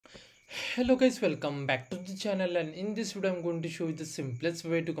Hello guys, welcome back to the channel, and in this video I'm going to show you the simplest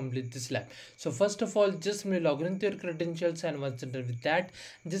way to complete this lab. So first of all, just may log in with your credentials, and once you're done with that,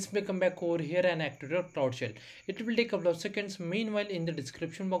 just may come back over here and activate your cloud shell. It will take a couple of seconds. Meanwhile, in the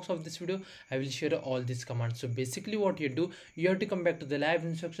description box of this video I will share all these commands. So basically what you do, you have to come back to the lab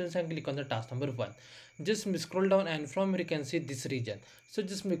instructions and click on the task number 1. Just may scroll down, and from here you can see this region. So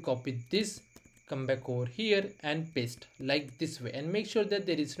just may copy this, come back over here and paste like this way, and make sure that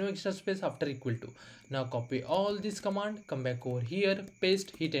there is no extra space after equal to. Now copy all this command, come back over here,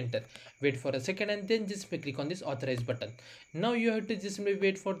 paste, hit enter, wait for a second, and then just click on this authorize button. Now you have to just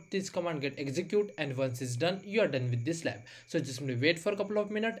wait for this command get execute, and once it's done, you are done with this lab. So just wait for a couple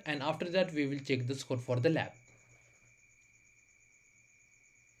of minutes, and after that we will check the score for the lab.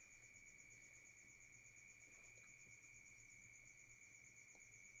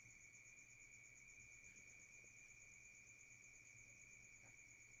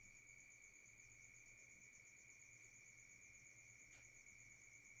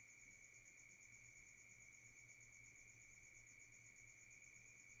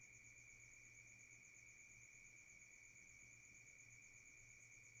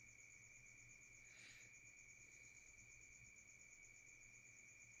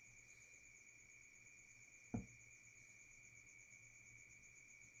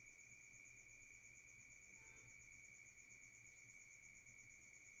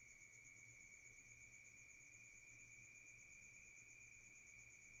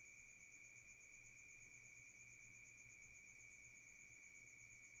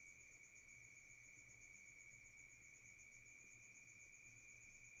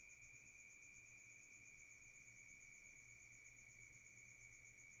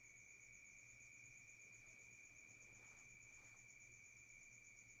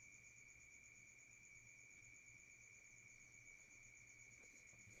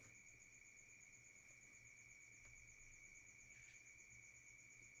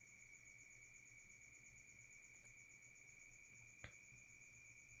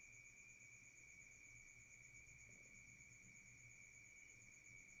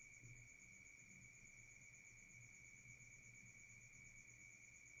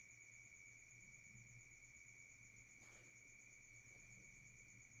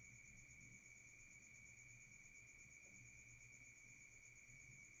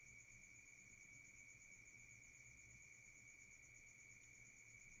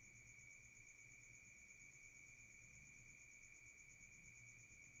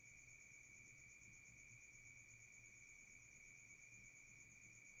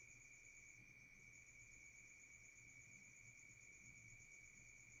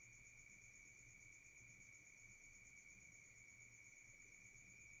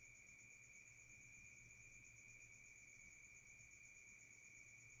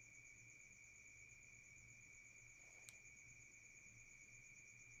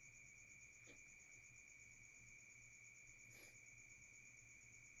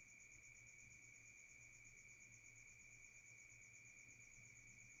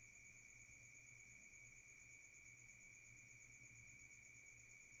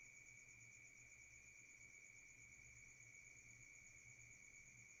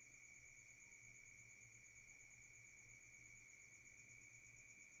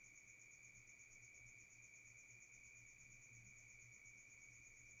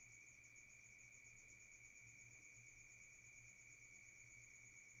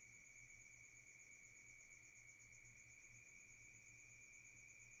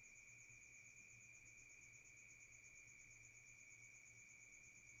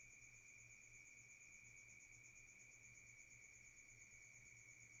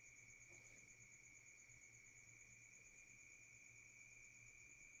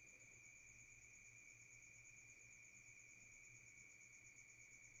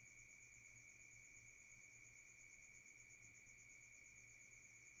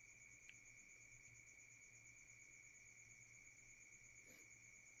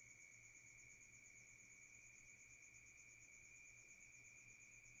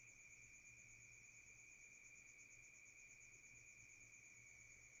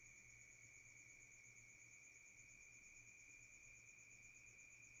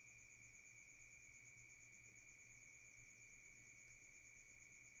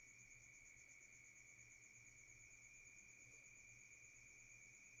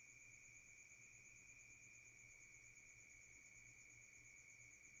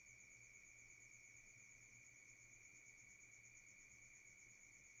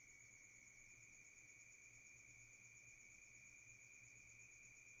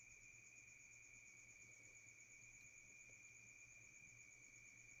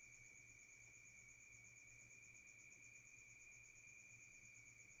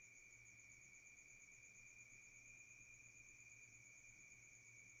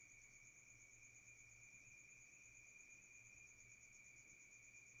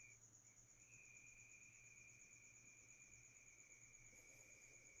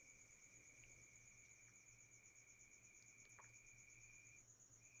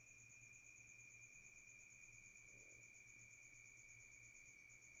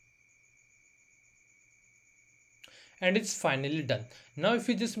 and it's finally done. Now if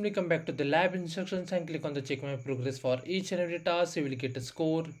you just simply come back to the lab instructions and click on the check my progress for each and every task, you will get a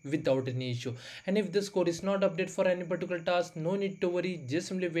score without any issue. And if the score is not updated for any particular task, no need to worry, just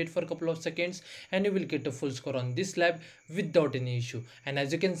simply wait for a couple of seconds and you will get a full score on this lab without any issue. And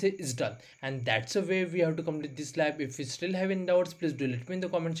as you can see, it's done. And that's the way we have to complete this lab. If you still have any doubts, please do let me in the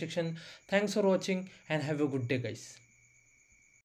comment section. Thanks for watching and have a good day, guys.